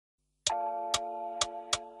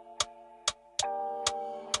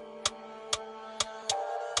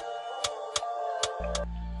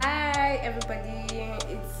everybody,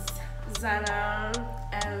 it's Zana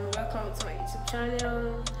and welcome to my YouTube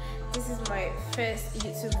channel. This is my first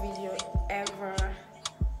YouTube video ever.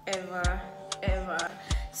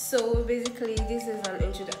 So basically this is an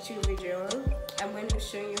introductory video. I'm going to be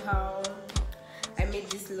showing you how I made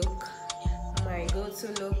this look, my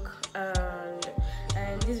go-to look, and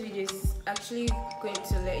this video is actually going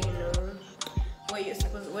to let you know what you're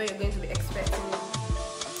going to be expecting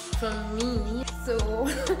from me. So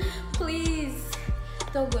please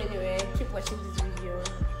don't go anywhere, keep watching this video,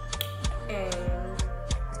 and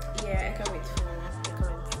yeah, I can't wait for the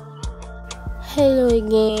comments. Hello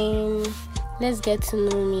again, let's get to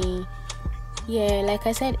know me. Yeah, like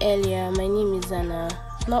I said earlier, my name is Zana,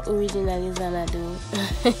 not originally Zana though.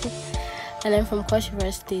 And I'm from Cross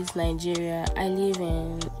River State, Nigeria. I live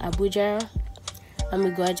in Abuja. I'm a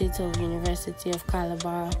graduate of University of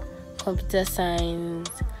Calabar, computer science.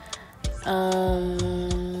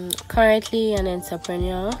 Currently an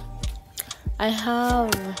entrepreneur. I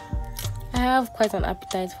have quite an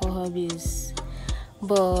appetite for hobbies,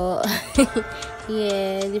 but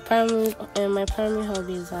yeah, my primary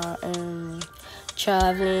hobbies are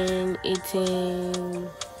traveling, eating.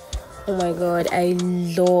 Oh my god, I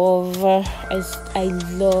love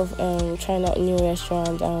trying out new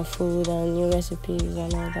restaurants and food and new recipes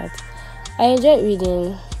and all that. I enjoy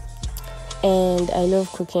reading and I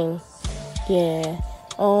love cooking. Yeah.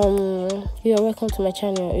 You're welcome to my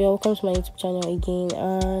channel. You're welcome to my YouTube channel again,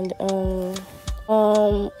 and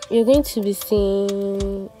you're going to be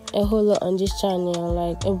seeing a whole lot on this channel,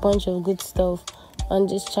 like a bunch of good stuff on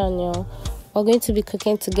this channel. We're going to be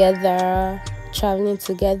cooking together, traveling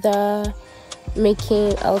together,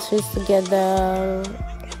 making outfits together.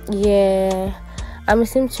 Yeah, I'm a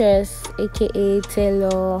seamstress, aka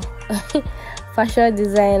tailor, fashion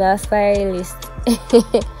designer, stylist.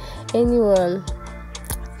 Anyone,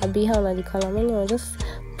 I'll be how the column. Anyone, just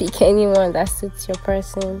pick anyone that suits your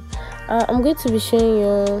person. I'm going to be showing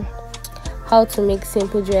you how to make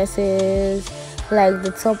simple dresses, like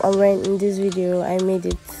the top I'm wearing in this video. I made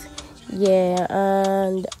it. Yeah,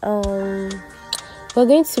 and we're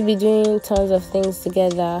going to be doing tons of things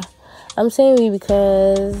together. I'm saying we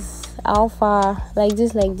because alpha like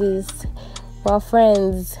this, we're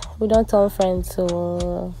friends. We don't turn friends,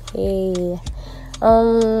 so hey.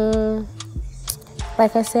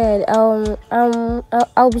 Like I said, I'll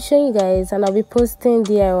be showing you guys, and I'll be posting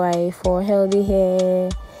DIY for healthy hair,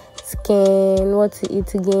 skin, what to eat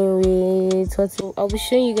to gain weight, I'll be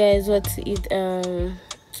showing you guys what to eat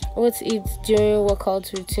during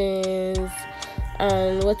workout routines,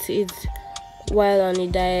 and what to eat while on a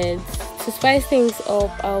diet. To spice things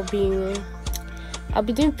up, I'll be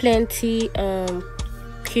doing plenty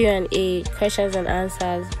Q&A, questions and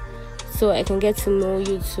answers, so I can get to know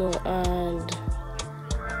you too, and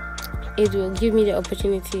it will give me the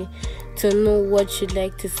opportunity to know what you'd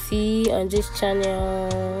like to see on this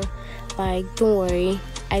channel. Like, don't worry,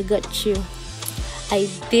 I got you. I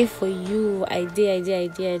did for you. I did.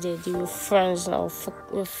 You're friends now. Fuck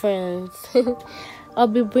your friends. I'll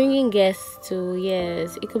be bringing guests too.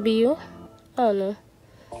 Yes, it could be you. I don't know.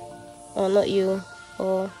 Or not you.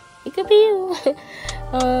 Or it could be you.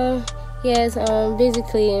 Yes.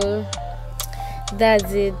 Basically,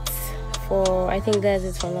 that's it for. I think that's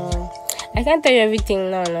it for now. I can't tell you everything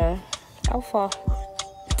now. No. How far?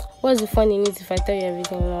 What's the fun in it if I tell you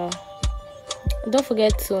everything now? Don't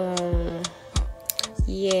forget to.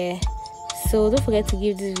 Yeah, so don't forget to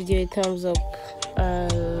give this video a thumbs up,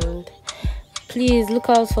 and please look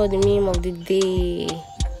out for the meme of the day.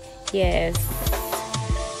 Yes,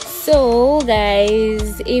 so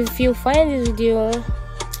guys, if you find this video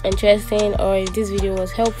interesting, or if this video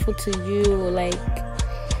was helpful to you, like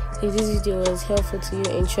if this video was helpful to you,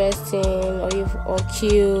 interesting, or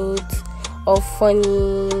cute or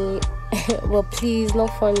funny, but please not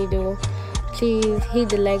funny though, please hit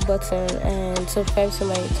the like button and subscribe to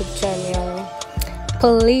my YouTube channel.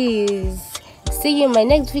 Please. See you in my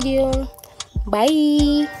next video.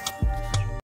 Bye.